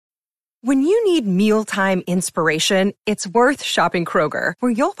When you need mealtime inspiration, it's worth shopping Kroger,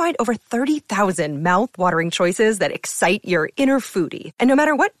 where you'll find over 30,000 mouth-watering choices that excite your inner foodie. And no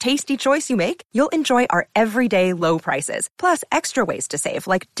matter what tasty choice you make, you'll enjoy our everyday low prices, plus extra ways to save,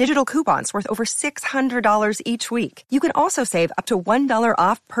 like digital coupons worth over $600 each week. You can also save up to $1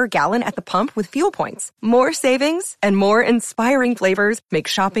 off per gallon at the pump with fuel points. More savings and more inspiring flavors make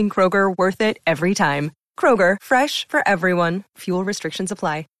shopping Kroger worth it every time. Kroger, fresh for everyone. Fuel restrictions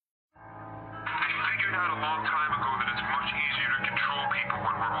apply.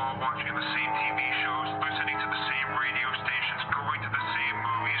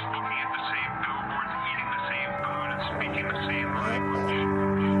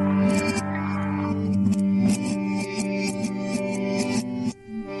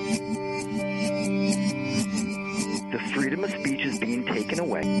 Freedom of speech is being taken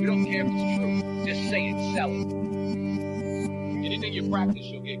away. We don't care if it's true. Just say it, sell it. Anything you practice,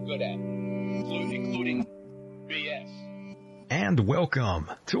 you'll get good at, including BS. And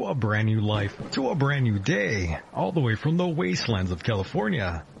welcome to a brand new life, to a brand new day, all the way from the wastelands of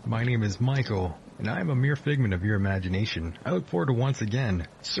California. My name is Michael, and I am a mere figment of your imagination. I look forward to once again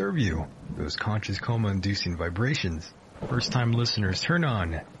serve you those conscious coma-inducing vibrations. First-time listeners, turn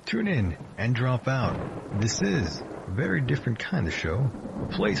on, tune in, and drop out. This is a very different kind of show,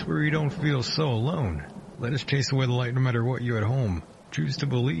 a place where you don't feel so alone. Let us chase away the light no matter what you at home choose to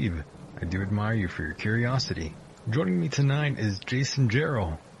believe. I do admire you for your curiosity. Joining me tonight is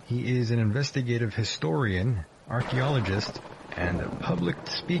Jarrell. He is an investigative historian, archaeologist, and public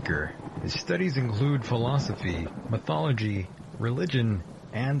speaker. His studies include philosophy, mythology, religion,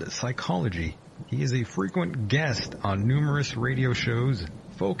 and psychology. He is a frequent guest on numerous radio shows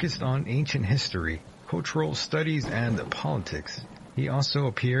focused on ancient history, cultural studies, and politics. He also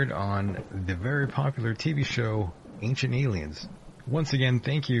appeared on the very popular TV show Ancient Aliens. Once again,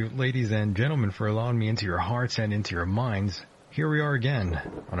 thank you, ladies and gentlemen, for allowing me into your hearts and into your minds. Here we are again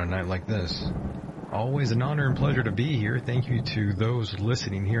on a night like this. Always an honor and pleasure to be here. Thank you to those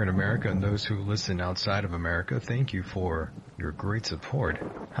listening here in America and those who listen outside of America. Thank you for your great support.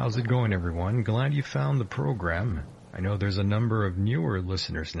 How's it going, everyone? Glad you found the program. I know there's a number of newer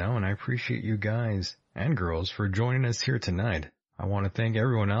listeners now, and I appreciate you guys and girls for joining us here tonight. I want to thank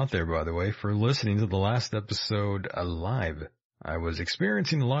everyone out there, by the way, for listening to the last episode live. I was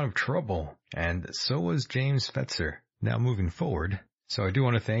experiencing a lot of trouble, and so was James Fetzer. Now moving forward, so I do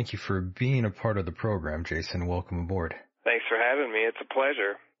want to thank you for being a part of the program, Jason. Welcome aboard. Thanks for having me. It's a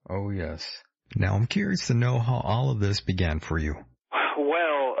pleasure. Oh, yes. Now, I'm curious to know how all of this began for you.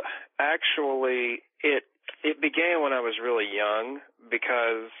 Well, actually, it began when I was really young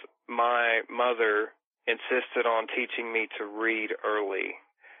because my mother insisted on teaching me to read early.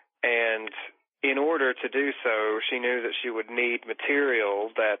 And in order to do so, she knew that she would need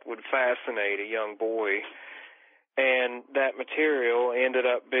material that would fascinate a young boy. And that material ended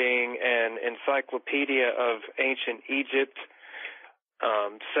up being an encyclopedia of ancient Egypt,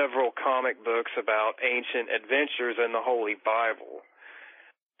 several comic books about ancient adventures, and the Holy Bible.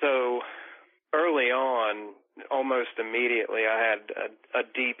 So early on, almost immediately, I had a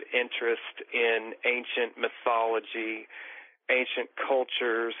deep interest in ancient mythology, ancient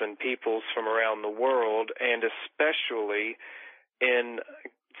cultures, and peoples from around the world, and especially in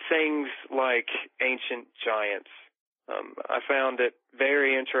things like ancient giants. I found it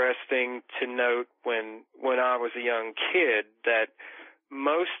very interesting to note when I was a young kid that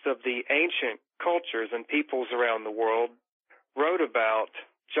most of the ancient cultures and peoples around the world wrote about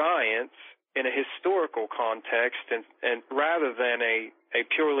giants in a historical context and rather than a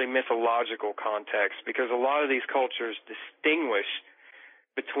purely mythological context, because a lot of these cultures distinguish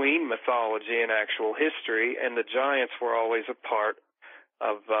between mythology and actual history, and the giants were always a part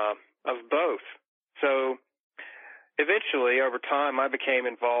of both. So eventually, over time, I became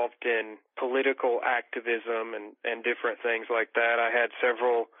involved in political activism and different things like that. I had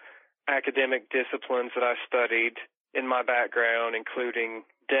several academic disciplines that I studied in my background, including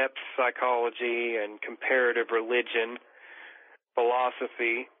depth psychology and comparative religion,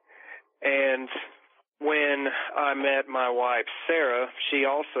 philosophy. And when I met my wife, Sarah, she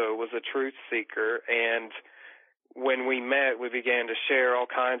also was a truth seeker, and when we met, we began to share all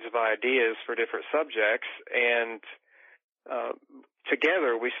kinds of ideas for different subjects, and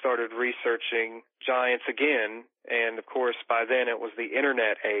together we started researching giants again, and of course by then it was the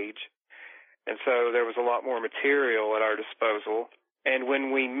internet age, and so there was a lot more material at our disposal. And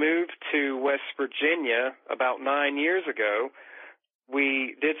when we moved to West Virginia about 9 years ago,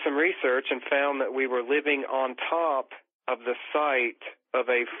 we did some research and found that we were living on top of the site of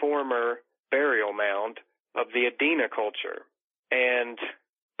a former burial mound of the Adena culture. And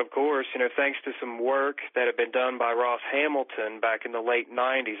of course, thanks to some work that had been done by Ross Hamilton back in the late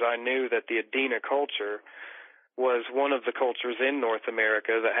 90s, I knew that the Adena culture was one of the cultures in North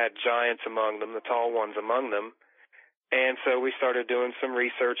America that had giants among them, the tall ones among them. And so we started doing some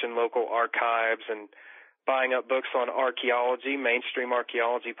research in local archives and buying up books on archaeology, mainstream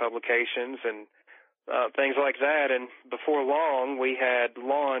archaeology publications, and things like that. And before long, we had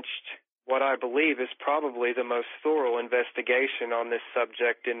launched what I believe is probably the most thorough investigation on this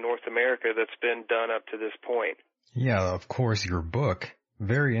subject in North America that's been done up to this point. Yeah, of course, your book.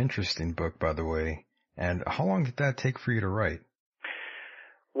 Very interesting book, by the way. And how long did that take for you to write?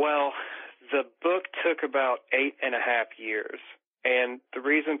 Well, the book took about 8.5 years. And the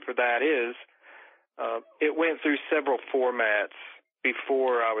reason for that is it went through several formats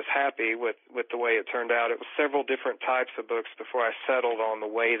before I was happy with the way it turned out. It was several different types of books before I settled on the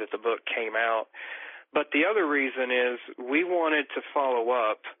way that the book came out. But the other reason is we wanted to follow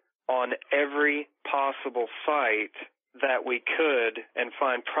up on every possible site that we could and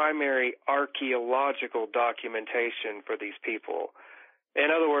find primary archaeological documentation for these people. In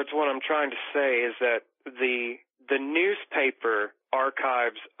other words, what I'm trying to say is that the newspaper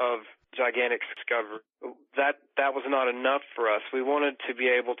archives of gigantic discovery, that was not enough for us. We wanted to be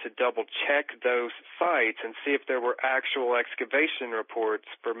able to double check those sites and see if there were actual excavation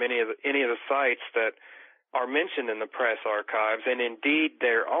reports for any of the sites that are mentioned in the press archives, and indeed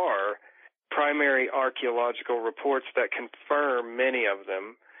there are primary archaeological reports that confirm many of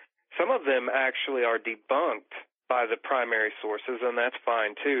them. Some of them actually are debunked by the primary sources, and that's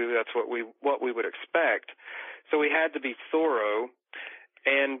fine too. That's what we would expect. So we had to be thorough.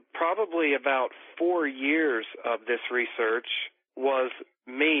 And probably about 4 years of this research was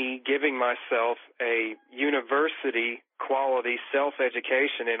me giving myself a university quality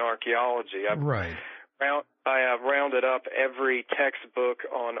self-education in archaeology. Right. I have rounded up every textbook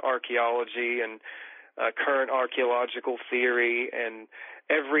on archaeology and current archaeological theory and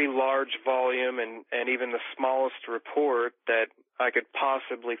every large volume and even the smallest report that I could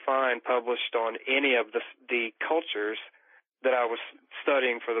possibly find published on any of the cultures that I was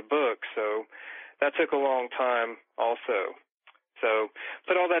studying for the book. So that took a long time also. So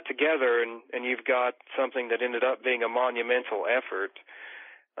put all that together and you've got something that ended up being a monumental effort.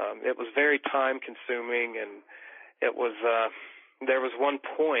 It was very time consuming, and it was there was one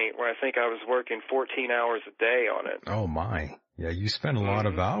point where I think I was working 14 hours a day on it. Oh my. Yeah, you spent a lot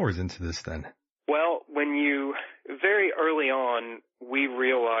of hours into this then. Well, very early on, we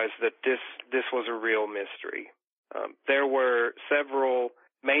realized that this was a real mystery. There were several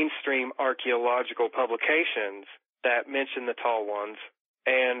mainstream archaeological publications that mentioned the tall ones,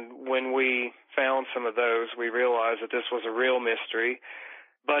 and when we found some of those, we realized that this was a real mystery,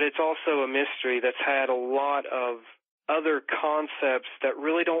 but it's also a mystery that's had a lot of other concepts that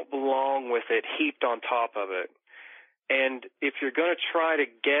really don't belong with it heaped on top of it. And if you're going to try to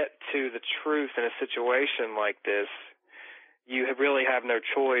get to the truth in a situation like this, you really have no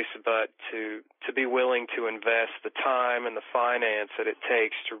choice but to be willing to invest the time and the finance that it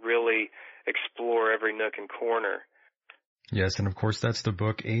takes to really explore every nook and corner. Yes, and of course that's the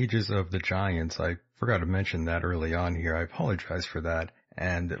book Ages of the Giants. I forgot to mention that early on here. I apologize for that.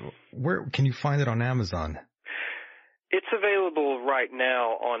 And where can you find it on Amazon? It's available right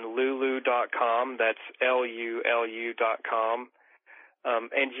now on lulu.com. That's LULU.com.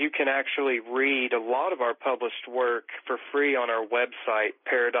 And you can actually read a lot of our published work for free on our website,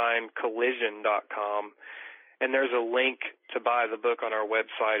 paradigmcollision.com. And there's a link to buy the book on our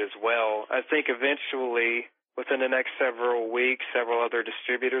website as well. I think eventually, within the next several weeks, several other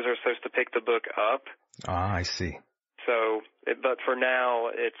distributors are supposed to pick the book up. Ah, I see. So, but for now,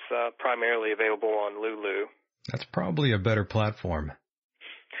 it's primarily available on Lulu. That's probably a better platform.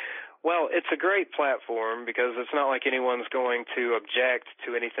 Well, it's a great platform because it's not like anyone's going to object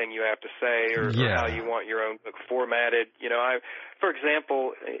to anything you have to say or how you want your own book formatted. For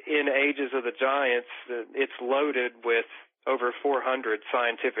example, in Ages of the Giants, it's loaded with over 400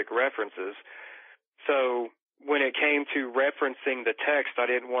 scientific references. So when it came to referencing the text, I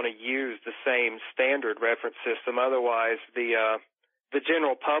didn't want to use the same standard reference system. Otherwise, the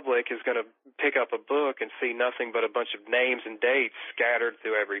general public is going to pick up a book and see nothing but a bunch of names and dates scattered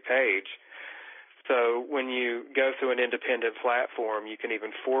through every page. So when you go through an independent platform, you can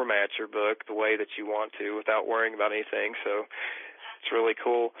even format your book the way that you want to without worrying about anything. So it's really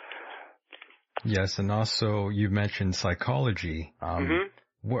cool. Yes, and also you mentioned psychology.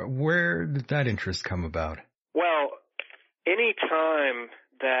 Where did that interest come about? Well, any time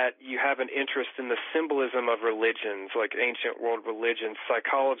that you have an interest in the symbolism of religions, like ancient world religions,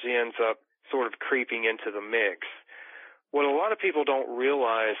 psychology ends up sort of creeping into the mix. what a lot of people don't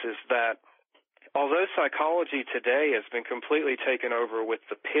realize is that although psychology today has been completely taken over with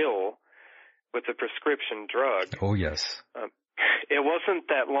the pill, with the prescription drug. Oh, yes. It wasn't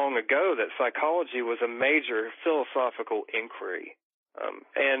that long ago that psychology was a major philosophical inquiry.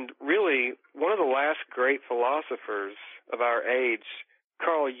 And really, one of the last great philosophers of our age,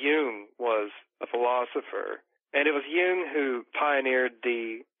 Carl Jung, was a philosopher. And it was Jung who pioneered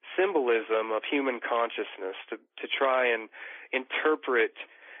the symbolism of human consciousness to try and interpret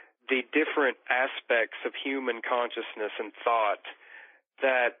the different aspects of human consciousness and thought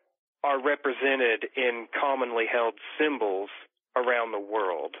that are represented in commonly held symbols around the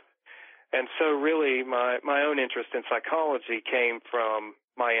world. And so really my own interest in psychology came from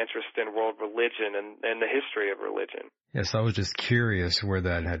my interest in world religion and the history of religion. Yes, I was just curious where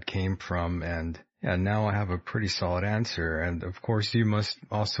that had came from, and yeah, now I have a pretty solid answer. And of course, you must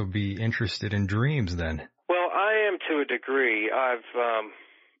also be interested in dreams then. Well, I am to a degree.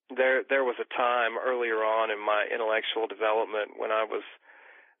 There was a time earlier on in my intellectual development when I was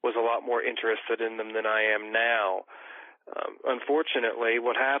a lot more interested in them than I am now. Unfortunately,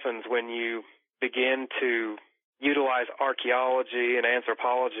 what happens when you begin to utilize archaeology and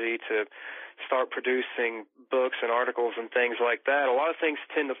anthropology to start producing books and articles and things like that, a lot of things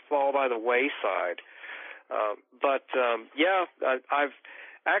tend to fall by the wayside.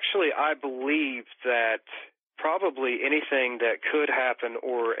 I believe that probably anything that could happen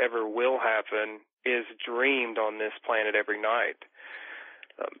or ever will happen is dreamed on this planet every night.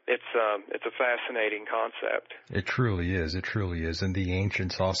 It's a fascinating concept. It truly is. It truly is. And the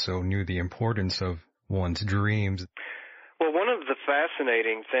ancients also knew the importance of one's dreams. Well, one of the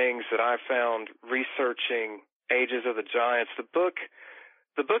fascinating things that I found researching Ages of the Giants, the book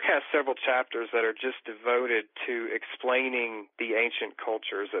has several chapters that are just devoted to explaining the ancient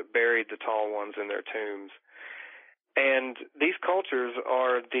cultures that buried the tall ones in their tombs. And these cultures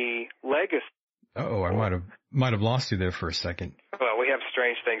are the legacy. Oh, I might have lost you there for a second. Well, we have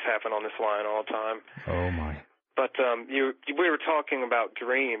strange things happen on this line all the time. Oh my! But we were talking about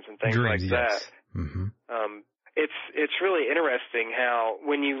dreams and things like yes. that. Mm-hmm. It's really interesting how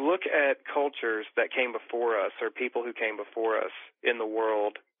when you look at cultures that came before us or people who came before us in the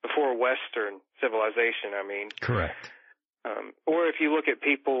world before Western civilization, I mean. Correct. Or if you look at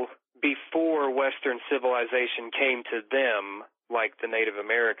people before Western civilization came to them, like the Native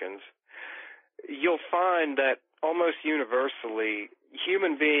Americans, you'll find that almost universally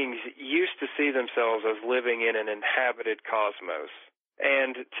human beings used to see themselves as living in an inhabited cosmos.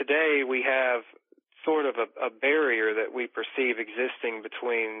 And today we have sort of a barrier that we perceive existing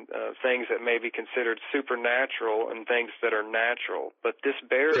between things that may be considered supernatural and things that are natural. But this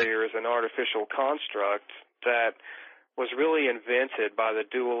barrier is an artificial construct that was really invented by the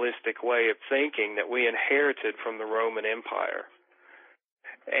dualistic way of thinking that we inherited from the Roman Empire.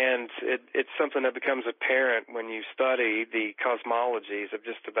 And it's something that becomes apparent when you study the cosmologies of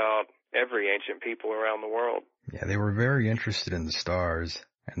just about every ancient people around the world. Yeah, they were very interested in the stars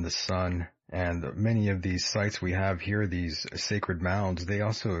and the sun, and many of these sites we have here, these sacred mounds, they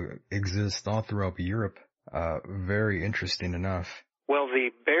also exist all throughout Europe. Very interesting enough. Well,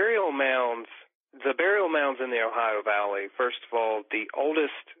 the burial mounds in the Ohio Valley, first of all, the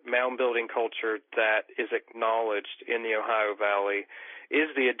oldest mound building culture that is acknowledged in the Ohio Valley is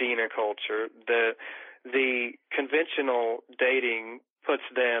the Adena culture. The conventional dating puts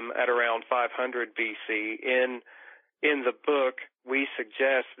them at around 500 BC. In the book, we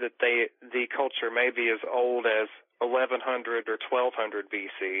suggest that the culture may be as old as 1100 or 1200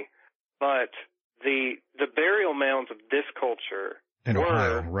 BC. But the burial mounds of this culture in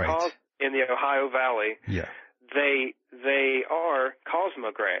Ohio, right? In the Ohio Valley, yeah, they are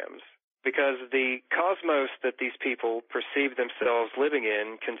cosmograms, because the cosmos that these people perceived themselves living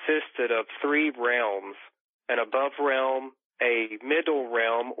in consisted of three realms: an above realm, a middle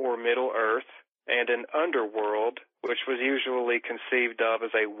realm or middle earth, and an underworld, which was usually conceived of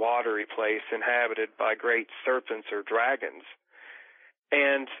as a watery place inhabited by great serpents or dragons.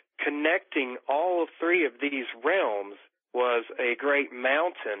 And connecting all three of these realms was a great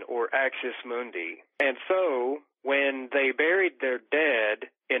mountain or axis mundi. And so when they buried their dead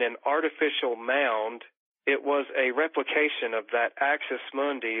in an artificial mound, it was a replication of that axis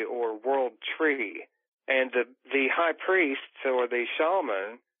mundi or world tree. And the high priests or the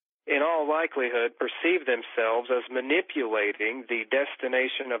shaman, in all likelihood, perceived themselves as manipulating the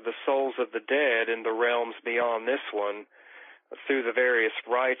destination of the souls of the dead in the realms beyond this one through the various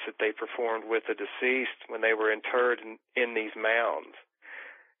rites that they performed with the deceased when they were interred in these mounds.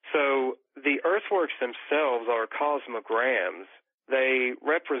 So the earthworks themselves are cosmograms. They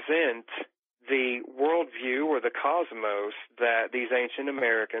represent the worldview or the cosmos that these ancient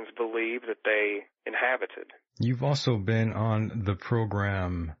Americans believed that they inhabited. You've also been on the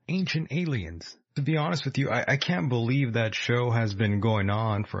program Ancient Aliens. To be honest with you, I can't believe that show has been going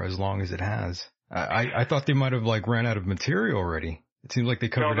on for as long as it has. I thought they might have ran out of material already. It seems like they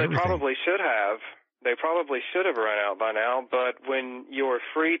covered everything. No, they probably should have. They probably should have run out by now, but when you're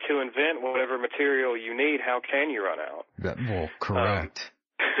free to invent whatever material you need, how can you run out? Well, correct.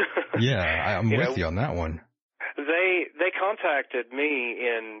 Yeah, I'm with you on that one. They contacted me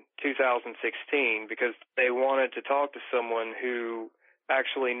in 2016 because they wanted to talk to someone who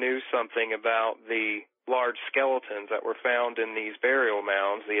actually knew something about the large skeletons that were found in these burial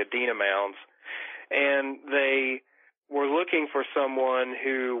mounds, the Adena mounds, and they were looking for someone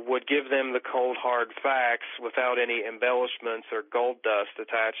who would give them the cold, hard facts without any embellishments or gold dust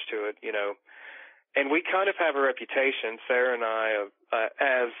attached to it, And we kind of have a reputation, Sarah and I,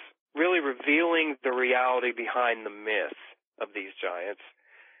 as really revealing the reality behind the myth of these giants.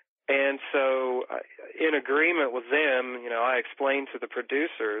 And so in agreement with them, I explained to the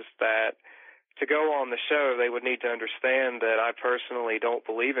producers that to go on the show, they would need to understand that I personally don't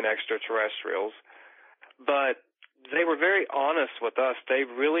believe in extraterrestrials. But they were very honest with us. They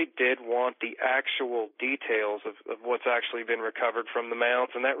really did want the actual details of what's actually been recovered from the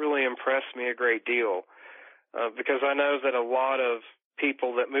mounds, and that really impressed me a great deal because I know that a lot of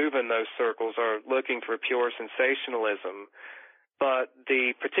people that move in those circles are looking for pure sensationalism. But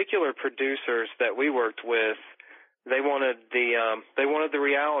the particular producers that we worked with, they wanted the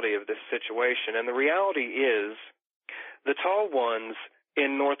reality of this situation, and the reality is the tall ones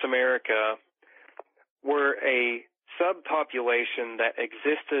in North America were a subpopulation that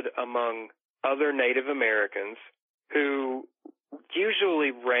existed among other Native Americans who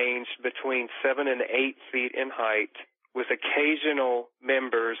usually ranged between 7 and 8 feet in height, with occasional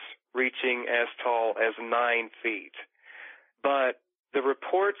members reaching as tall as 9 feet. But the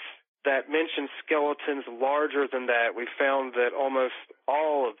reports that mention skeletons larger than that, we found that almost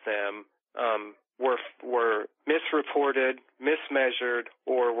all of them were misreported, mismeasured,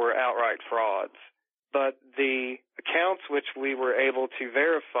 or were outright frauds. But the accounts which we were able to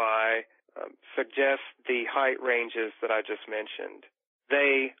verify suggest the height ranges that I just mentioned.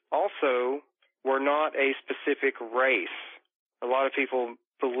 They also were not a specific race. A lot of people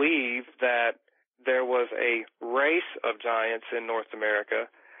believe that there was a race of giants in North America.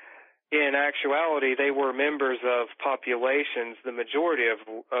 In actuality, they were members of populations, the majority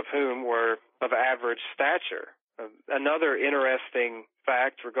of whom were of average stature. Another interesting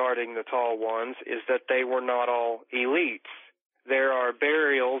fact regarding the tall ones is that they were not all elites. There are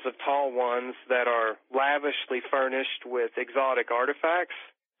burials of tall ones that are lavishly furnished with exotic artifacts,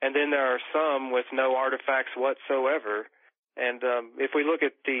 and then there are some with no artifacts whatsoever. And if we look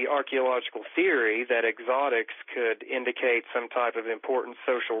at the archaeological theory that exotics could indicate some type of important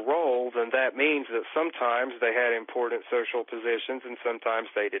social role, then that means that sometimes they had important social positions and sometimes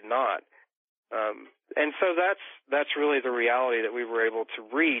they did not. And so that's really the reality that we were able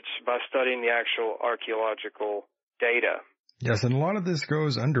to reach by studying the actual archaeological data. Yes, and a lot of this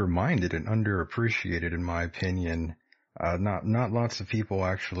goes undermined and underappreciated, in my opinion. Not lots of people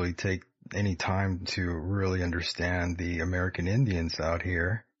actually take any time to really understand the American Indians out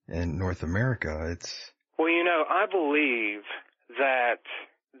here in North America. Well, I believe that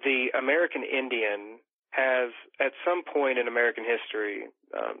the American Indian has, at some point in American history,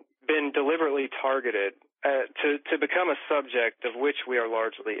 been deliberately targeted to become a subject of which we are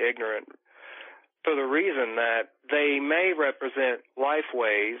largely ignorant, for the reason that they may represent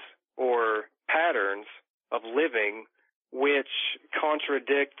lifeways or patterns of living which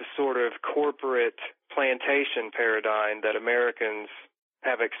contradict the sort of corporate plantation paradigm that Americans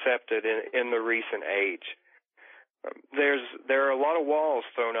have accepted in the recent age. There are a lot of walls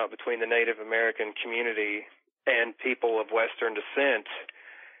thrown up between the Native American community and people of Western descent,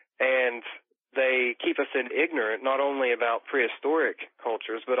 and they keep us ignorant not only about prehistoric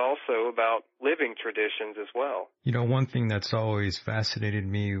cultures, but also about living traditions as well. One thing that's always fascinated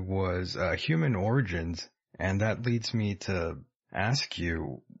me was human origins. And that leads me to ask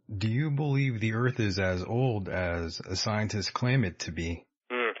you, do you believe the Earth is as old as scientists claim it to be?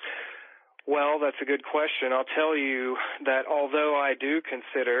 Well, that's a good question. I'll tell you that although I do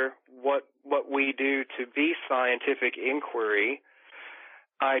consider what we do to be scientific inquiry,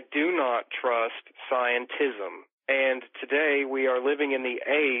 I do not trust scientism. And today we are living in the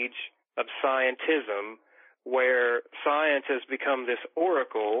age of scientism, where science has become this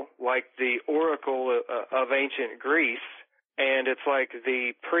oracle, like the oracle of ancient Greece, and it's like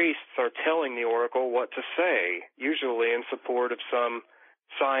the priests are telling the oracle what to say, usually in support of some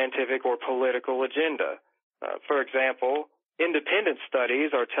scientific or political agenda. For example, independent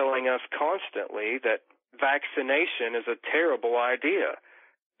studies are telling us constantly that vaccination is a terrible idea,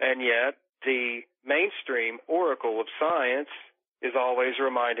 and yet the mainstream oracle of science is always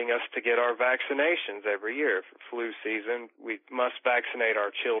reminding us to get our vaccinations every year. For flu season, we must vaccinate our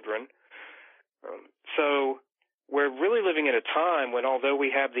children. So we're really living at a time when, although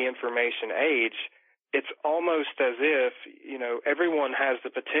we have the information age, it's almost as if, everyone has the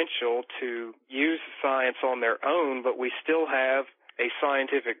potential to use science on their own, but we still have a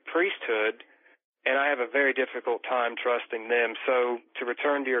scientific priesthood, and I have a very difficult time trusting them. So to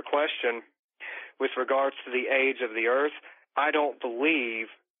return to your question, with regards to the age of the earth, I don't believe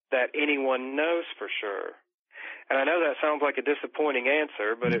that anyone knows for sure. And I know that sounds like a disappointing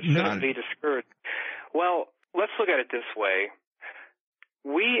answer, but it shouldn't be discouraged. Well, let's look at it this way.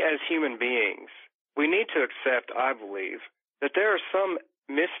 We as human beings, we need to accept, I believe, that there are some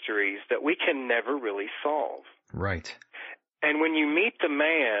mysteries that we can never really solve. Right. And when you meet the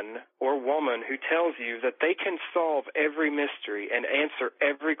man or woman who tells you that they can solve every mystery and answer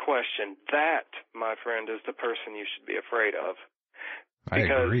every question, that, my friend, is the person you should be afraid of. I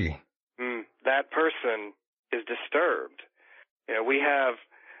agree. That person is disturbed. We have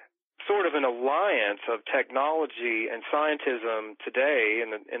sort of an alliance of technology and scientism today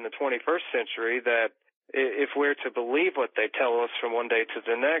in the 21st century that if we're to believe what they tell us from one day to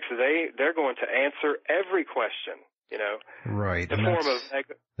the next, they're going to answer every question. Right. The form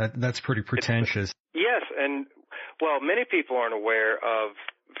of that's pretty pretentious. Yes, and many people aren't aware of,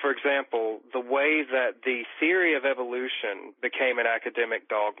 for example, the way that the theory of evolution became an academic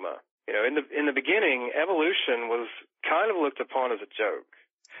dogma. In the beginning, evolution was kind of looked upon as a joke.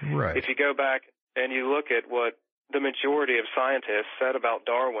 Right. If you go back and you look at what the majority of scientists said about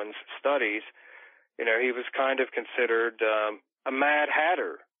Darwin's studies, he was kind of considered a mad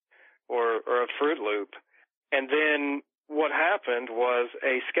hatter or a Fruit Loop. And then what happened was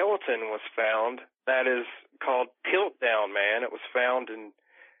a skeleton was found that is called Piltdown Man. It was found in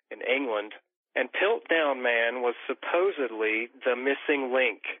England. And Piltdown Man was supposedly the missing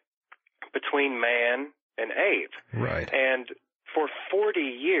link between man and ape. Right. And for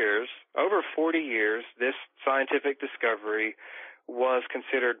over 40 years, this scientific discovery was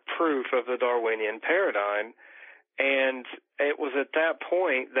considered proof of the Darwinian paradigm. And it was at that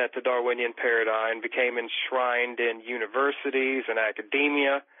point that the Darwinian paradigm became enshrined in universities and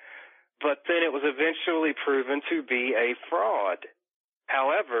academia, but then it was eventually proven to be a fraud.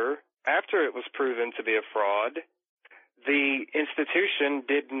 However, after it was proven to be a fraud, the institution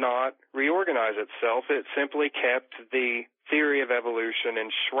did not reorganize itself. It simply kept the theory of evolution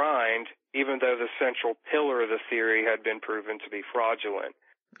enshrined, even though the central pillar of the theory had been proven to be fraudulent.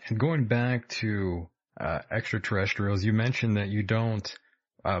 And going back to extraterrestrials, you mentioned that you don't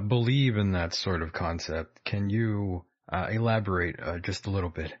believe in that sort of concept. Can you elaborate just a little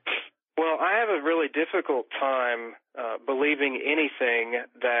bit? Well, I have a really difficult time believing anything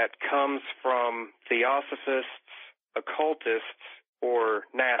that comes from theosophists, occultists, or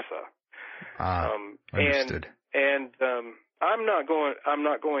NASA. Understood. And I'm not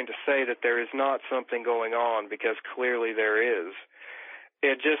going to say that there is not something going on, because clearly there is.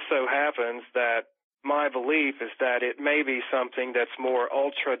 It just so happens that my belief is that it may be something that's more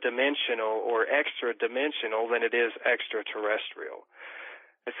ultra-dimensional or extra-dimensional than it is extraterrestrial.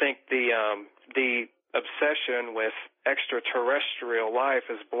 I think the obsession with extraterrestrial life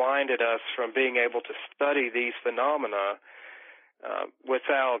has blinded us from being able to study these phenomena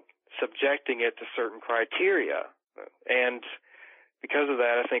without subjecting it to certain criteria. And because of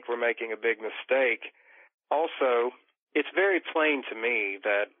that, I think we're making a big mistake. Also, it's very plain to me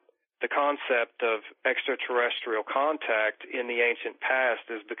that the concept of extraterrestrial contact in the ancient past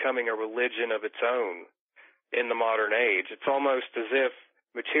is becoming a religion of its own in the modern age. It's almost as if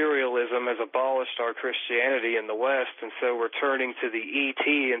materialism has abolished our Christianity in the West, and so we're turning to the ET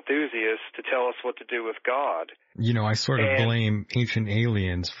enthusiasts to tell us what to do with God. I sort of blame Ancient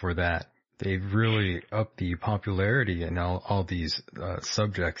Aliens for that. They've really upped the popularity in all these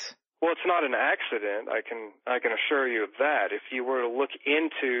subjects. Well, it's not an accident. I can assure you of that. If you were to look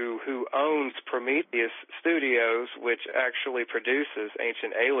into who owns Prometheus Studios, which actually produces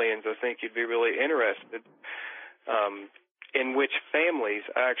Ancient Aliens, I think you'd be really interested in which families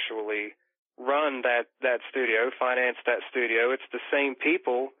actually run that studio, finance that studio. It's the same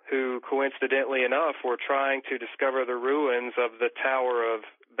people who, coincidentally enough, were trying to discover the ruins of the Tower of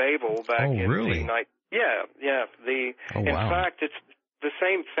Babel back in really? the night. Yeah. In fact, it's the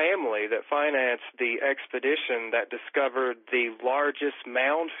same family that financed the expedition that discovered the largest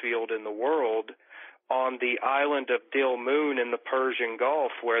mound field in the world on the island of Dilmun in the Persian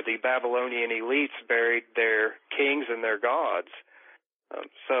Gulf, where the Babylonian elites buried their kings and their gods.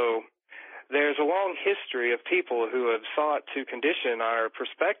 So there's a long history of people who have sought to condition our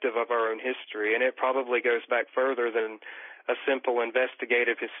perspective of our own history, and it probably goes back further than a simple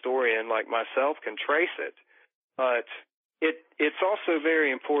investigative historian like myself can trace it. But it's also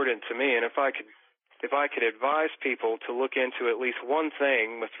very important to me, and if I could advise people to look into at least one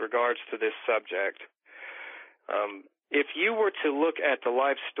thing with regards to this subject, if you were to look at the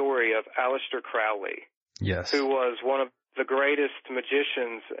life story of Aleister Crowley, yes, who was one of the greatest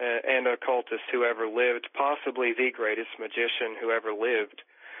magicians and occultists who ever lived, possibly the greatest magician who ever lived,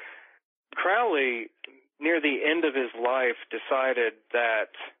 Crowley, near the end of his life, decided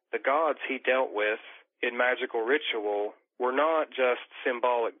that the gods he dealt with in magical ritual were not just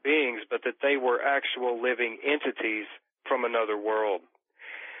symbolic beings, but that they were actual living entities from another world.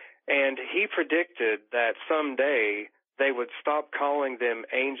 And he predicted that someday they would stop calling them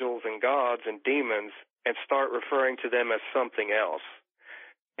angels and gods and demons and start referring to them as something else.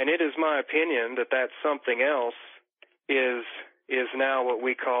 And it is my opinion that that something else is now what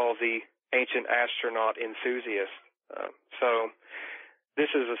we call the ancient astronaut enthusiast. So this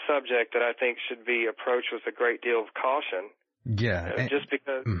is a subject that I think should be approached with a great deal of caution. Yeah. Just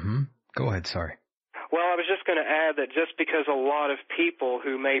because... Go ahead, sorry. Well, I was just going to add that just because a lot of people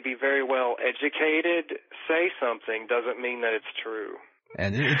who may be very well educated say something doesn't mean that it's true.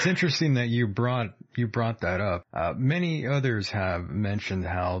 And it's interesting that you brought that up. Many others have mentioned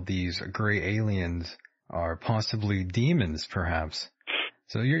how these gray aliens are possibly demons, perhaps.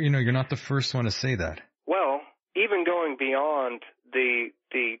 So you're not the first one to say that. Well, even going beyond the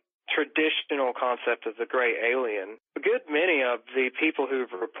traditional concept of the gray alien, a good many of the people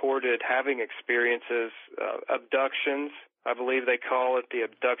who've reported having experiences, abductions, I believe they call it the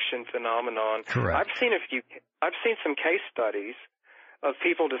abduction phenomenon. Correct. I've seen some case studies of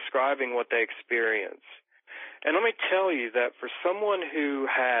people describing what they experience. And let me tell you that for someone who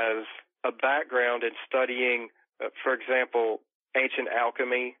has a background in studying, for example, ancient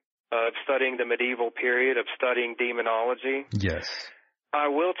alchemy, of studying the medieval period, of studying demonology, yes, I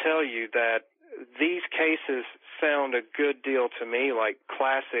will tell you that these cases sound a good deal to me like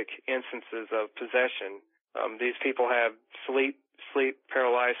classic instances of possession. These people have sleep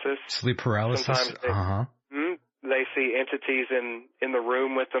paralysis. Sleep paralysis? They see entities in the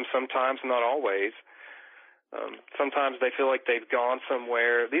room with them sometimes, not always. Sometimes they feel like they've gone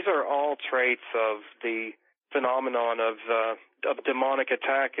somewhere. These are all traits of the phenomenon of demonic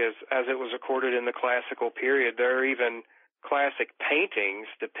attack as it was recorded in the classical period. There are even classic paintings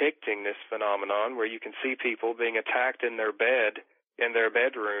depicting this phenomenon where you can see people being attacked in their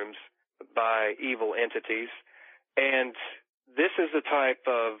bedrooms by evil entities. And this is the type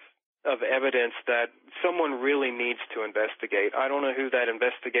of evidence that someone really needs to investigate. I don't know who that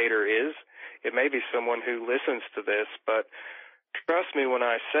investigator is. It may be someone who listens to this, but trust me when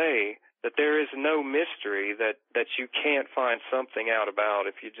I say that there is no mystery that you can't find something out about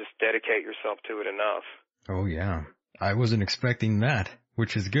if you just dedicate yourself to it enough. Oh, yeah. I wasn't expecting that,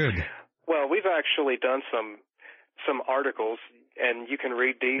 which is good. Well, we've actually done some articles, and you can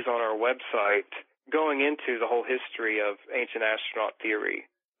read these on our website, going into the whole history of ancient astronaut theory.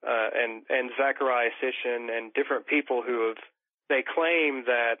 And Zachariah Sitchin and different people they claim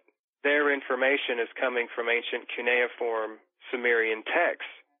that their information is coming from ancient cuneiform Sumerian texts.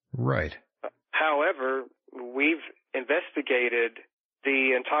 Right. However, we've investigated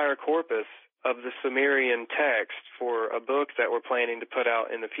the entire corpus of the Sumerian text for a book that we're planning to put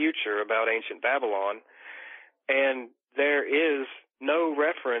out in the future about ancient Babylon, and there is no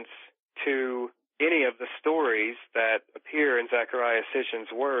reference to any of the stories that appear in Zachariah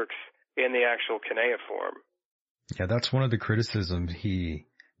Sitchin's works in the actual cuneiform. Yeah, that's one of the criticisms he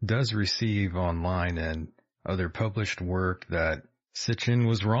does receive online and other published work, that Sitchin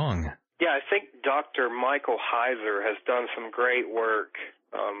was wrong. Yeah, I think Dr. Michael Heiser has done some great work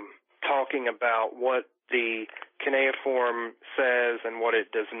talking about what the cuneiform says and what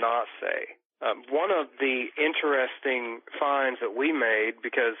it does not say. One of the interesting finds that we made,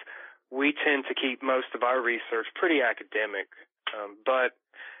 because we tend to keep most of our research pretty academic, but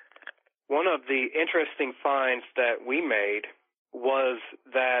one of the interesting finds that we made was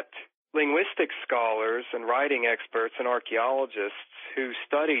that linguistic scholars and writing experts and archaeologists who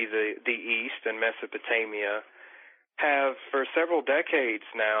study the East and Mesopotamia have for several decades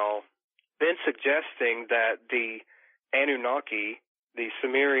now been suggesting that the Anunnaki, the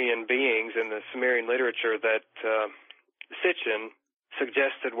Sumerian beings in the Sumerian literature that Sitchin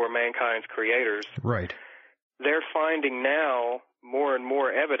suggested were mankind's creators. Right. They're finding now more and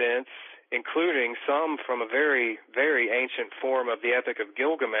more evidence including some from a very, very ancient form of the Epic of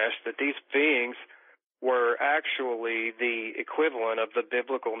Gilgamesh, that these beings were actually the equivalent of the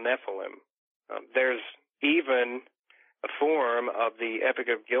biblical Nephilim. There's even a form of the Epic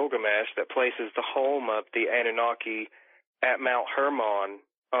of Gilgamesh that places the home of the Anunnaki at Mount Hermon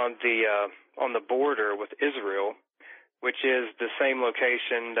on the border with Israel, which is the same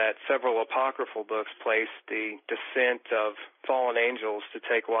location that several apocryphal books place the descent of fallen angels to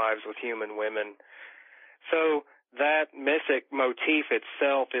take wives with human women. So that mythic motif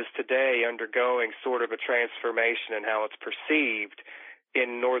itself is today undergoing sort of a transformation in how it's perceived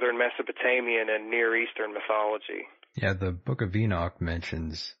in northern Mesopotamian and Near Eastern mythology. Yeah, the Book of Enoch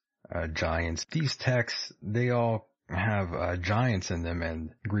mentions giants. These texts, they all have giants in them,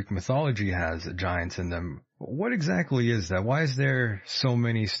 and Greek mythology has giants in them. What exactly is that? Why is there so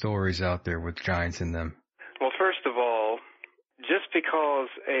many stories out there with giants in them? Well, first of all, just because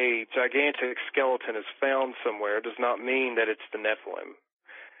a gigantic skeleton is found somewhere does not mean that it's the Nephilim.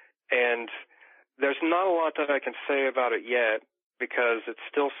 And there's not a lot that I can say about it yet, because it's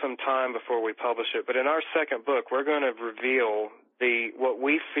still some time before we publish it. But in our second book, we're going to reveal what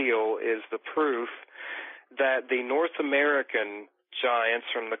we feel is the proof that the North American giants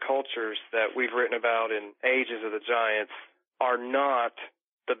from the cultures that we've written about in Ages of the Giants are not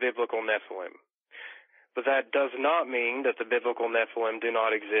the biblical Nephilim. But that does not mean that the biblical Nephilim do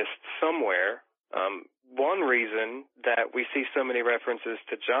not exist somewhere. One reason that we see so many references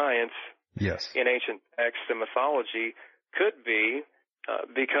to giants in ancient texts and mythology could be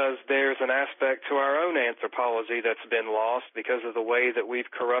because there's an aspect to our own anthropology that's been lost because of the way that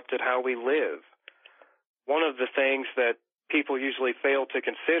we've corrupted how we live. One of the things that people usually fail to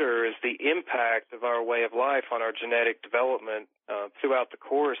consider is the impact of our way of life on our genetic development throughout the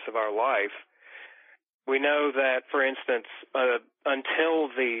course of our life. We know that, for instance, up until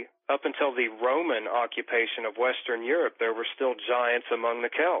the Roman occupation of Western Europe, there were still giants among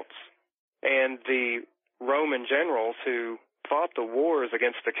the Celts. And the Roman generals who fought the wars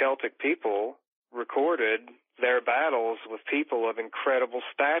against the Celtic people recorded their battles with people of incredible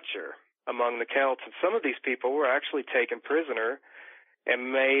stature among the Celts. And some of these people were actually taken prisoner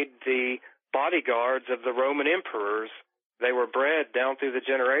and made the bodyguards of the Roman emperors. They were bred down through the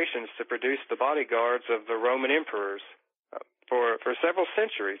generations to produce the bodyguards of the Roman emperors for several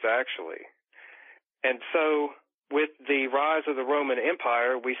centuries, actually. And so with the rise of the Roman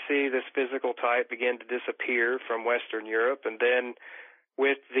Empire, we see this physical type begin to disappear from Western Europe. And then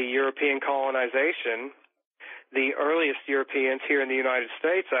with the European colonization, the earliest Europeans here in the United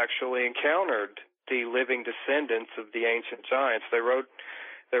States actually encountered the living descendants of the ancient giants. They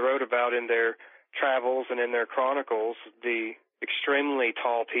wrote about in their travels and in their chronicles the extremely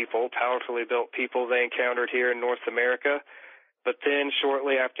tall people, powerfully built people they encountered here in North America. But then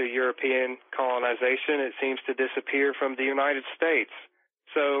shortly after European colonization, it seems to disappear from the United States.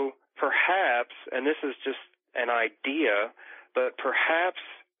 So perhaps, and this is just an idea, but perhaps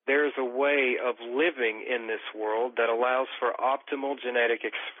there's a way of living in this world that allows for optimal genetic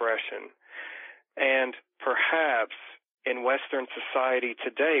expression. And perhaps in Western society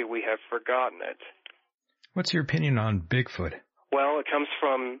today, we have forgotten it. What's your opinion on Bigfoot? Well, it comes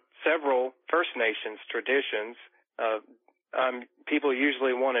from several First Nations traditions. People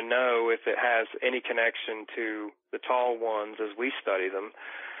usually want to know if it has any connection to the tall ones as we study them,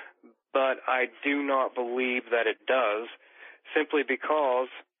 but I do not believe that it does, simply because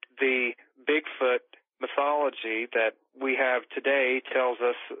the Bigfoot mythology that we have today tells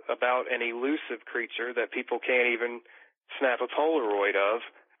us about an elusive creature that people can't even snap a Polaroid of,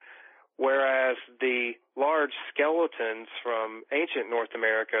 whereas the large skeletons from ancient North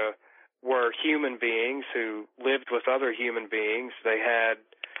America were human beings who lived with other human beings. They had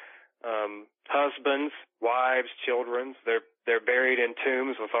husbands, wives, children. They're buried in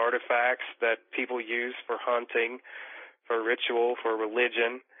tombs with artifacts that people use for hunting, for ritual, for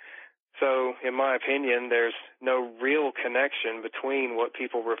religion. So, in my opinion, there's no real connection between what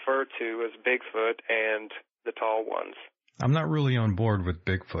people refer to as Bigfoot and the tall ones. I'm not really on board with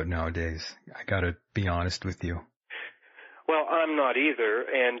Bigfoot nowadays. I gotta be honest with you. Well, I'm not either,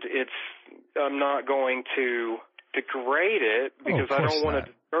 and I'm not going to degrade it because I don't want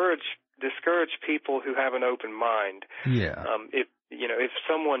to discourage people who have an open mind. Yeah. If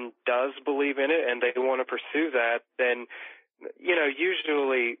someone does believe in it and they want to pursue that, then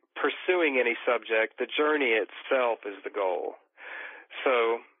usually pursuing any subject, the journey itself is the goal.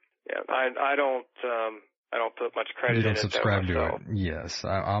 So, yeah, I don't put much credit in it. You don't subscribe to myself. it. Yes,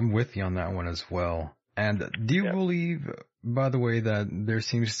 I'm with you on that one as well. And do you believe, by the way, that there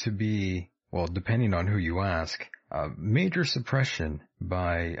seems to be, well, depending on who you ask, major suppression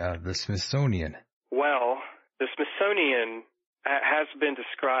by the Smithsonian. Well, the Smithsonian has been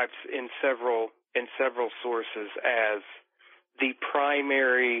described in several sources as the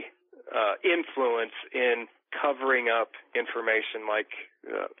primary influence in covering up information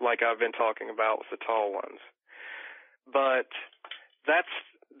like I've been talking about with the tall ones. But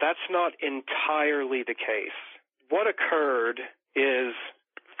that's not entirely the case. What occurred is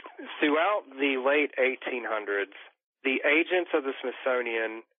throughout the late 1800s, the agents of the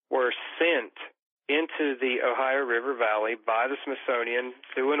Smithsonian were sent into the Ohio River Valley by the Smithsonian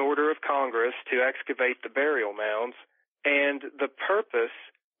through an order of Congress to excavate the burial mounds, and the purpose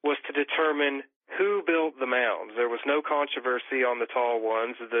was to determine who built the mounds. There was no controversy on the tall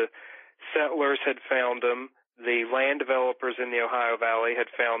ones. The settlers had found them. The land developers in the Ohio Valley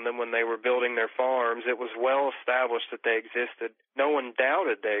had found them when they were building their farms. It was well established that they existed. No one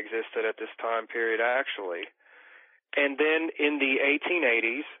doubted they existed at this time period, actually. And then in the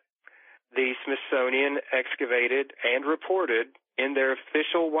 1880s, the Smithsonian excavated and reported in their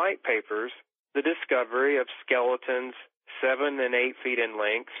official white papers the discovery of skeletons 7 and 8 feet in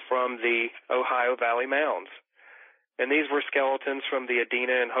length from the Ohio Valley mounds. And these were skeletons from the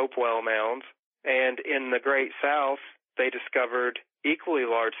Adena and Hopewell mounds. And in the Great South, they discovered equally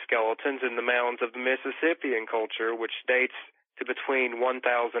large skeletons in the mounds of the Mississippian culture, which dates to between 1000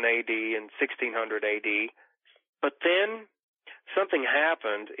 AD and 1600 AD. But then something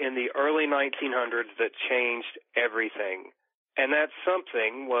happened in the early 1900s that changed everything. And that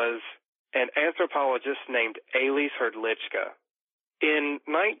something was an anthropologist named Elis Hrdlicka.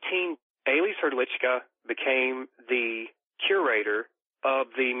 Elis Hrdlicka became the curator of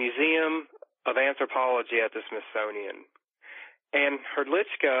the Museum of Anthropology at the Smithsonian. And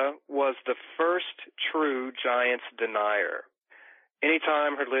Hrdlicka was the first true giants denier.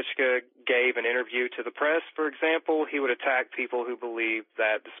 Anytime Hrdlicka gave an interview to the press, for example, he would attack people who believed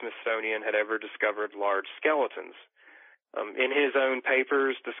that the Smithsonian had ever discovered large skeletons. In his own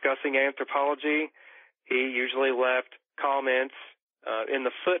papers discussing anthropology, he usually left comments in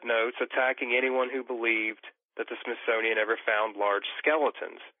the footnotes attacking anyone who believed that the Smithsonian ever found large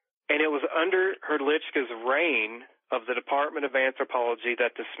skeletons. And it was under Hrdlicka's reign of the Department of Anthropology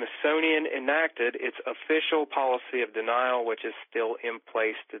that the Smithsonian enacted its official policy of denial, which is still in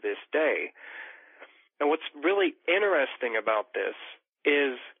place to this day. And what's really interesting about this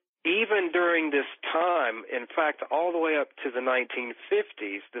is even during this time, in fact, all the way up to the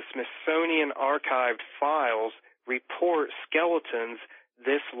 1950s, the Smithsonian archived files report skeletons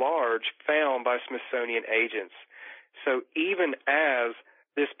this large found by Smithsonian agents. So even as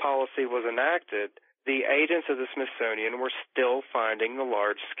this policy was enacted, the agents of the Smithsonian were still finding the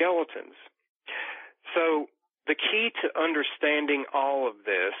large skeletons. So the key to understanding all of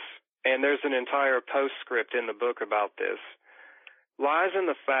this, and there's an entire postscript in the book about this, lies in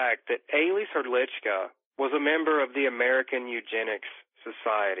the fact that Elis Hrdlicka was a member of the American Eugenics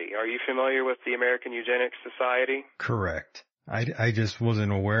Society. Are you familiar with the American Eugenics Society? Correct. I just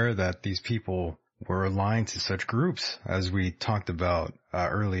wasn't aware that these people were aligned to such groups as we talked about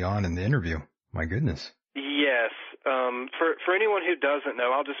early on in the interview. My goodness. Yes. For anyone who doesn't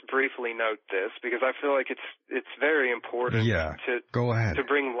know, I'll just briefly note this because I feel like it's very important Go ahead. to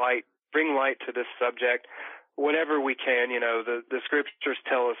bring light to this subject whenever we can. You know, the scriptures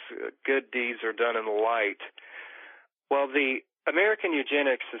tell us good deeds are done in the light. Well, the American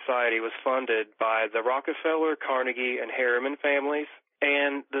Eugenics Society was funded by the Rockefeller, Carnegie, and Harriman families,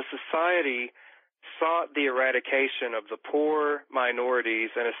 and the society sought the eradication of the poor, minorities,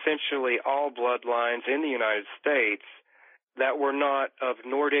 and essentially all bloodlines in the United States that were not of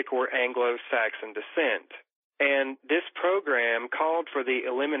Nordic or Anglo-Saxon descent. And this program called for the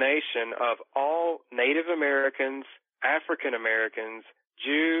elimination of all Native Americans, African Americans,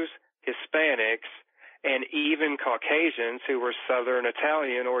 Jews, Hispanics, and even Caucasians who were Southern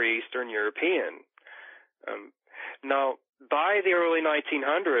Italian or Eastern European. Now, by the early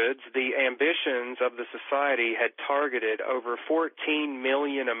 1900s, the ambitions of the society had targeted over 14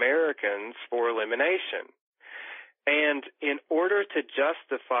 million Americans for elimination. And in order to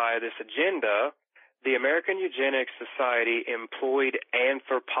justify this agenda, the American Eugenics Society employed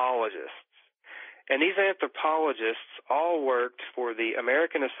anthropologists. And these anthropologists all worked for the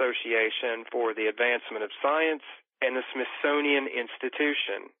American Association for the Advancement of Science and the Smithsonian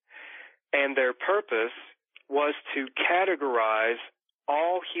Institution. And their purpose was to categorize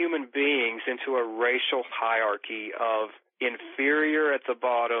all human beings into a racial hierarchy of inferior at the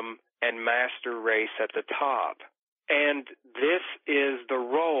bottom and master race at the top. And this is the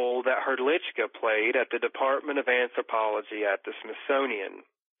role that Hrdlicka played at the Department of Anthropology at the Smithsonian.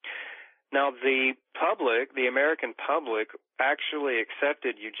 Now, the American public, actually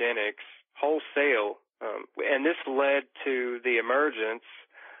accepted eugenics wholesale, and this led to the emergence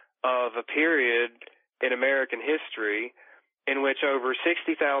of a period in American history in which over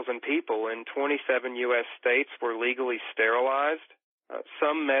 60,000 people in 27 U.S. states were legally sterilized.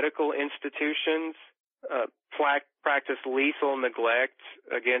 Some medical institutions practiced lethal neglect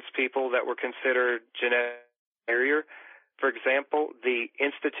against people that were considered genetically inferior. For example, the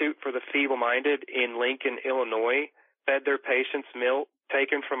Institute for the Feeble-Minded in Lincoln, Illinois, fed their patients milk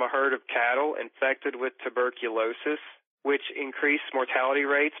taken from a herd of cattle infected with tuberculosis, which increased mortality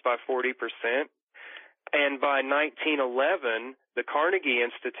rates by 40%. And by 1911, the Carnegie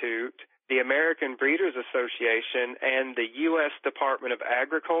Institute, the American Breeders Association, and the U.S. Department of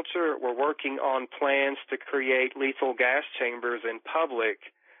Agriculture were working on plans to create lethal gas chambers in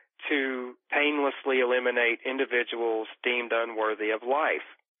public to painlessly eliminate individuals deemed unworthy of life.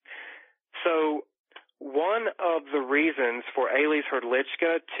 So one of the reasons for Elis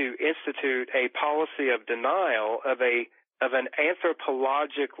Hrdlicka to institute a policy of denial of an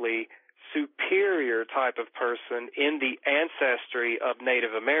anthropologically superior type of person in the ancestry of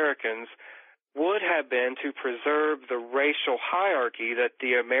Native Americans would have been to preserve the racial hierarchy that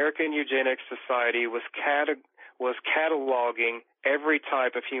the American Eugenics Society was cataloging every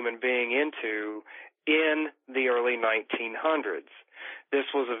type of human being into in the early 1900s. This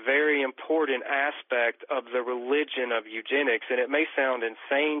was a very important aspect of the religion of eugenics, and it may sound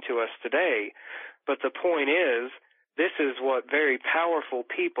insane to us today, but the point is, this is what very powerful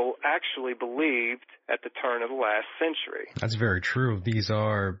people actually believed at the turn of the last century. That's very true. These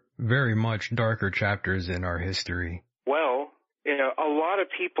are very much darker chapters in our history. Well, a lot of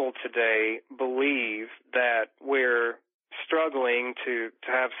people today believe that we're struggling to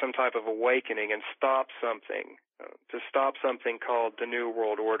have some type of awakening and stop something called the New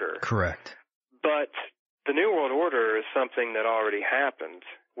World Order. Correct. But the New World Order is something that already happened.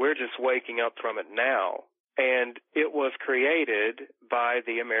 We're just waking up from it now. And it was created by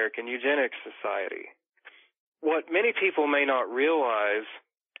the American Eugenics Society. What many people may not realize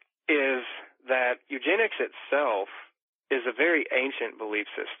is that eugenics itself is a very ancient belief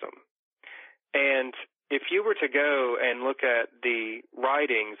system. And if you were to go and look at the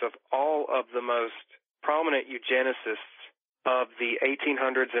writings of all of the most prominent eugenicists of the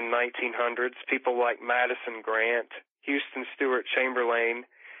 1800s and 1900s, people like Madison Grant, Houston Stewart Chamberlain,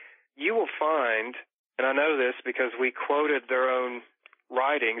 you will find, and I know this because we quoted their own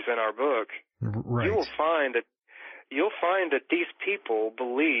writings in our book, right. You'll find that these people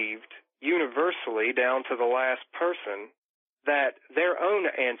believed universally down to the last person that their own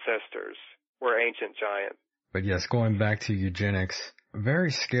ancestors were ancient giants. But yes, going back to eugenics,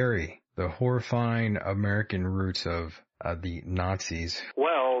 very scary. The horrifying American roots of the Nazis.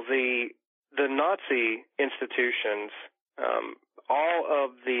 Well, the Nazi institutions, all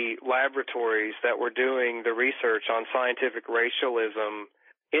of the laboratories that were doing the research on scientific racialism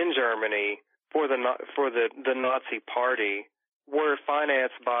in Germany for the Nazi Party were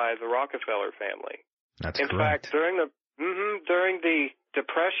financed by the Rockefeller family. That's in correct. fact, during the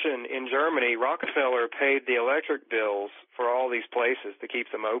Depression in Germany, Rockefeller paid the electric bills for all these places to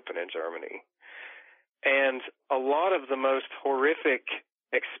keep them open in Germany. And a lot of the most horrific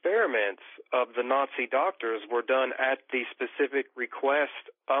experiments of the Nazi doctors were done at the specific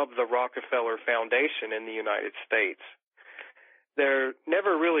request of the Rockefeller Foundation in the United States. There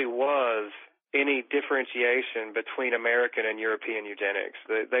never really was any differentiation between American and European eugenics.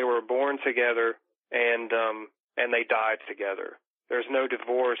 They were born together and they died together. There's no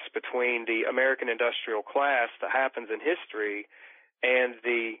divorce between the American industrial class that happens in history and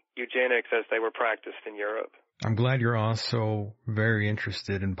the eugenics as they were practiced in Europe. I'm glad you're also very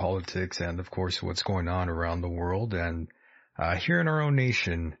interested in politics and, of course, what's going on around the world. And here in our own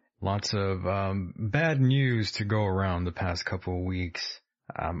nation, lots of bad news to go around the past couple of weeks.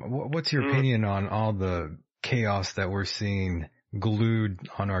 What's your opinion on all the chaos that we're seeing glued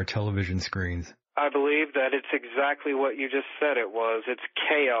on our television screens? I believe that it's exactly what you just said it was. It's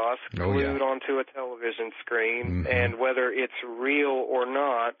chaos glued onto a television screen, and whether it's real or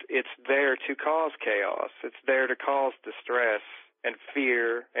not, it's there to cause chaos. It's there to cause distress and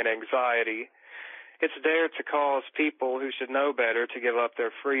fear and anxiety. It's there to cause people who should know better to give up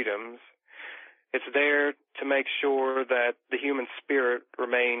their freedoms. It's there to make sure that the human spirit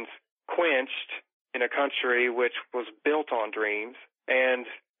remains quenched in a country which was built on dreams. And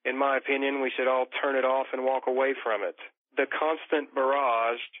in my opinion, we should all turn it off and walk away from it. The constant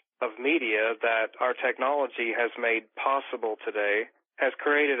barrage of media that our technology has made possible today has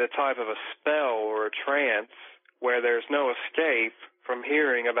created a type of a spell or a trance where there's no escape from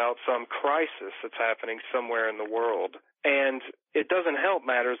hearing about some crisis that's happening somewhere in the world. And it doesn't help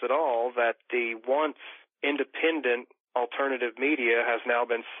matters at all that the once independent alternative media has now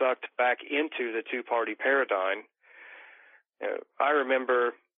been sucked back into the two-party paradigm. I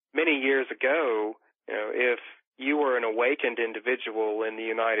remember many years ago, if you were an awakened individual in the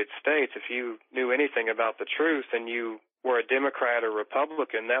United States, if you knew anything about the truth and you were a Democrat or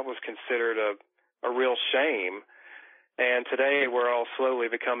Republican, that was considered a real shame. And today we're all slowly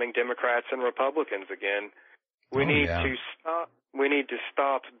becoming Democrats and Republicans again. We need to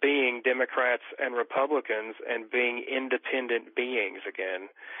stop being Democrats and Republicans and being independent beings again.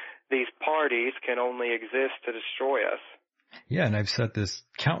 These parties can only exist to destroy us. Yeah, and I've said this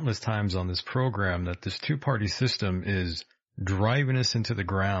countless times on this program that this two-party system is driving us into the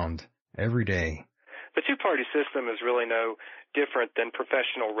ground every day. The two-party system is really no different than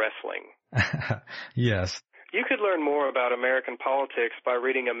professional wrestling. Yes. You could learn more about American politics by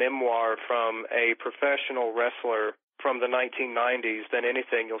reading a memoir from a professional wrestler from the 1990s than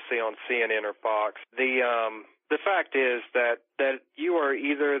anything you'll see on CNN or Fox. The fact is that you are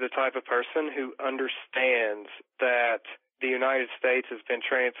either the type of person who understands that the United States has been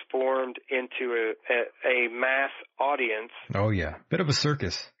transformed into a mass audience. Oh, yeah. Bit of a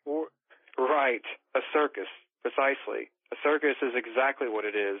circus. Right. A circus. Precisely. A circus is exactly what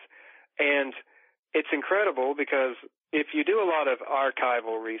it is. And it's incredible because if you do a lot of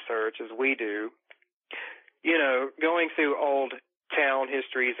archival research, as we do, going through old town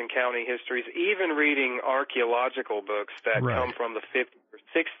histories and county histories, even reading archaeological books that come from the 50s or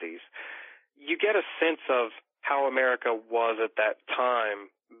 60s, you get a sense of how America was at that time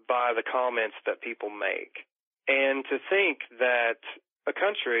by the comments that people make. And to think that a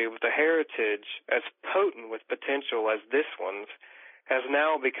country with a heritage as potent with potential as this one's has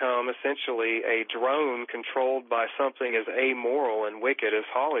now become essentially a drone controlled by something as amoral and wicked as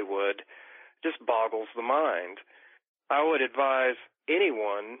Hollywood just boggles the mind. I would advise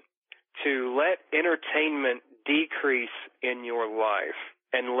anyone to let entertainment decrease in your life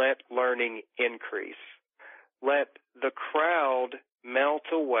and let learning increase. Let the crowd melt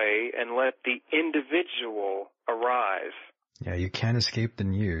away and let the individual arise. Yeah, you can't escape the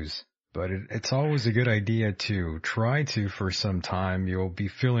news, but it's always a good idea to try to for some time. You'll be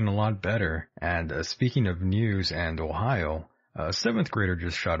feeling a lot better. And speaking of news and Ohio, a 7th grader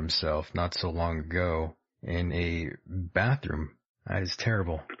just shot himself not so long ago in a bathroom. That is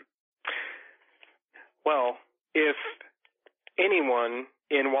terrible. Well, if anyone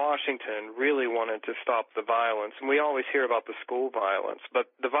in Washington really wanted to stop the violence, and we always hear about the school violence, but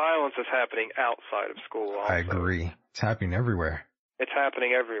the violence is happening outside of school also. I agree. It's happening everywhere. It's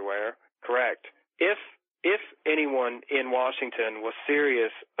happening everywhere, correct. If anyone in Washington was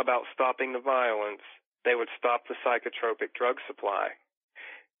serious about stopping the violence, they would stop the psychotropic drug supply.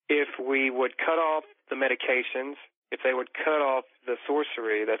 If we would cut off the medications, if they would cut off the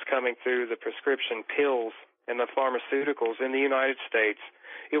sorcery that's coming through the prescription pills and the pharmaceuticals in the United States,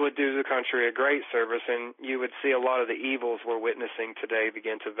 it would do the country a great service, and you would see a lot of the evils we're witnessing today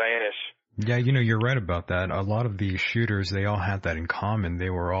begin to vanish. Yeah, you're right about that. A lot of these shooters, they all had that in common. They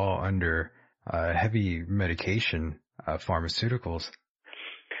were all under heavy medication, pharmaceuticals.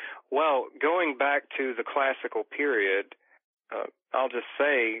 Well, going back to the classical period, I'll just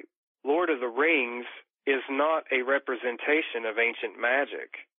say Lord of the Rings is not a representation of ancient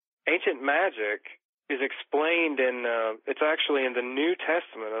magic. Ancient magic is explained it's actually in the New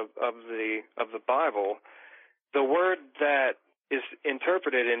Testament of the Bible. The word that is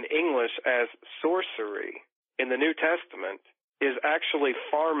interpreted in English as sorcery in the New Testament is actually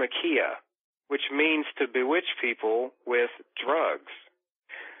pharmakia, which means to bewitch people with drugs.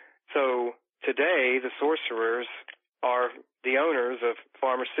 So today the sorcerers are the owners of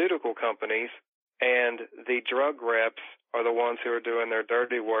pharmaceutical companies, and the drug reps are the ones who are doing their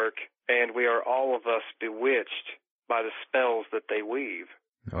dirty work, and we are all of us bewitched by the spells that they weave.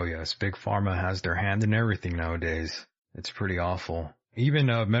 Oh yes, Big Pharma has their hand in everything nowadays. It's pretty awful. Even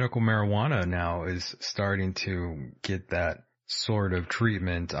medical marijuana now is starting to get that sort of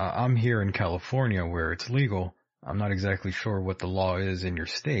treatment. I'm here in California where it's legal. I'm not exactly sure what the law is in your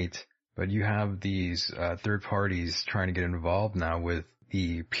state, but you have these third parties trying to get involved now with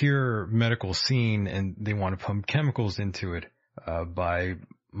the pure medical scene, and they want to pump chemicals into it by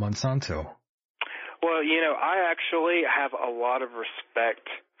Monsanto. Well, I actually have a lot of respect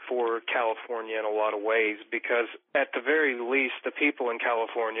for California in a lot of ways, because at the very least, the people in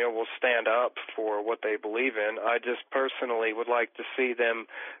California will stand up for what they believe in. I just personally would like to see them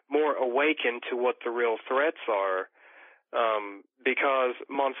more awakened to what the real threats are, because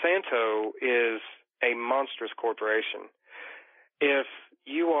Monsanto is a monstrous corporation. if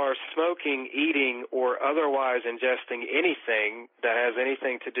you are smoking, eating, or otherwise ingesting anything that has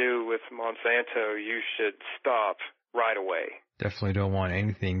anything to do with Monsanto, you should stop right away. Definitely don't want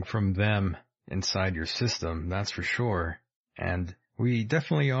anything from them inside your system, that's for sure. And we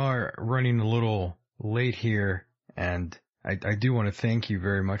definitely are running a little late here, and I do want to thank you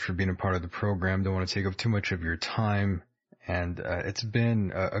very much for being a part of the program. Don't want to take up too much of your time, and it's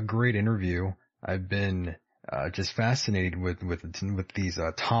been a great interview. I've been just fascinated with these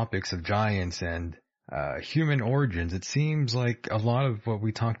topics of giants and human origins. It seems like a lot of what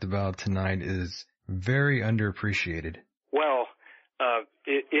we talked about tonight is very underappreciated. Well,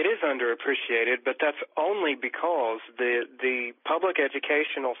 it is underappreciated, but that's only because the public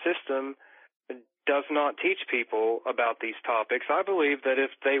educational system does not teach people about these topics. I believe that if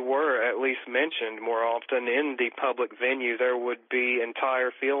they were at least mentioned more often in the public venue, there would be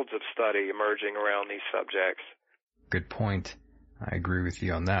entire fields of study emerging around these subjects. Good point. I agree with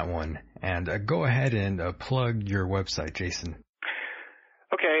you on that one. And go ahead and plug your website, Jason.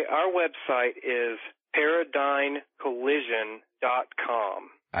 Okay, our website is paradigmcollision.com.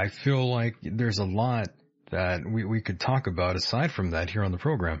 I feel like there's a lot that we could talk about aside from that here on the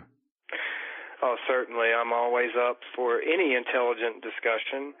program. Oh, certainly. I'm always up for any intelligent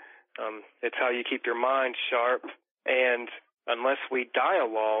discussion. It's how you keep your mind sharp. And unless we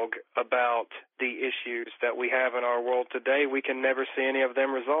dialogue about the issues that we have in our world today, we can never see any of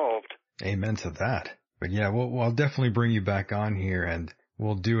them resolved. Amen to that. But yeah, I'll definitely bring you back on here, and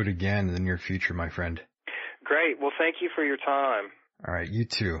we'll do it again in the near future, my friend. Great. Well, thank you for your time. All right, you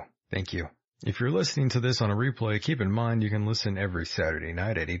too. Thank you. If you're listening to this on a replay, keep in mind you can listen every Saturday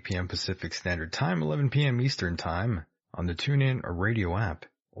night at 8 p.m. Pacific Standard Time, 11 p.m. Eastern Time on the TuneIn Radio app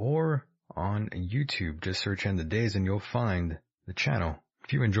or on YouTube. Just search End the Days and you'll find the channel.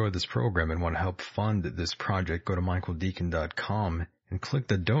 If you enjoyed this program and want to help fund this project, go to michaeldeacon.com and click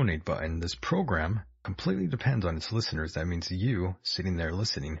the donate button. This program completely depends on its listeners. That means you sitting there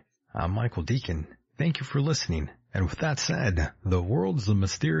listening. I'm Michael Deacon. Thank you for listening. And with that said, the world's a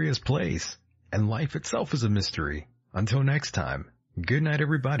mysterious place. And life itself is a mystery. Until next time, good night,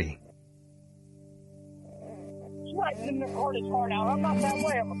 everybody. Writing in the hardest heart out. I'm not that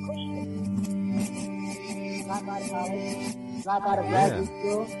way. I'm a Christian. Drop out of college. Drop out of graduate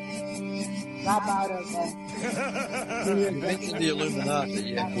school. Drop out of... You mentioned the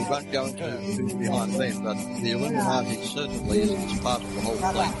Illuminati, and we won't go into who's behind them, but the Illuminati certainly is part of the whole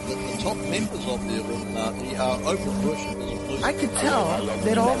thing. The top members of the Illuminati are open worshippers. I could tell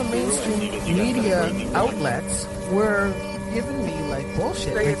that all the mainstream media outlets were giving me like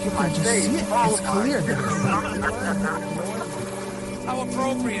bullshit. Like you can just see it. It's clear. How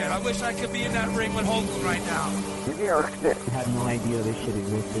appropriate. I wish I could be in that ring with Hogan right now. I had no idea this shit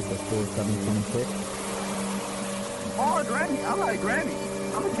existed before 726. Oh, Granny. I like Granny.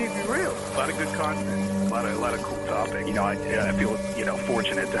 I'm gonna keep you real. A lot of good content. A lot of cool topics. You know, I feel,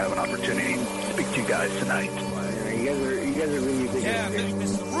 fortunate to have an opportunity to speak to you guys tonight. You guys are really big. Yeah,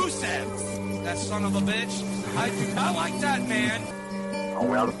 Mr. Rusev, that son of a bitch. I like that man. Oh,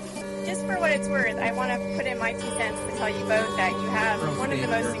 well. Just for what it's worth, I want to put in my 2 cents to tell you both that you have one of the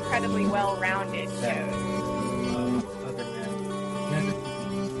most incredibly well-rounded shows. Other men.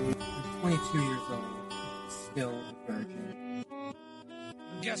 22 years old, still a virgin.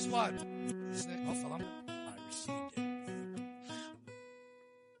 Guess what? Oh,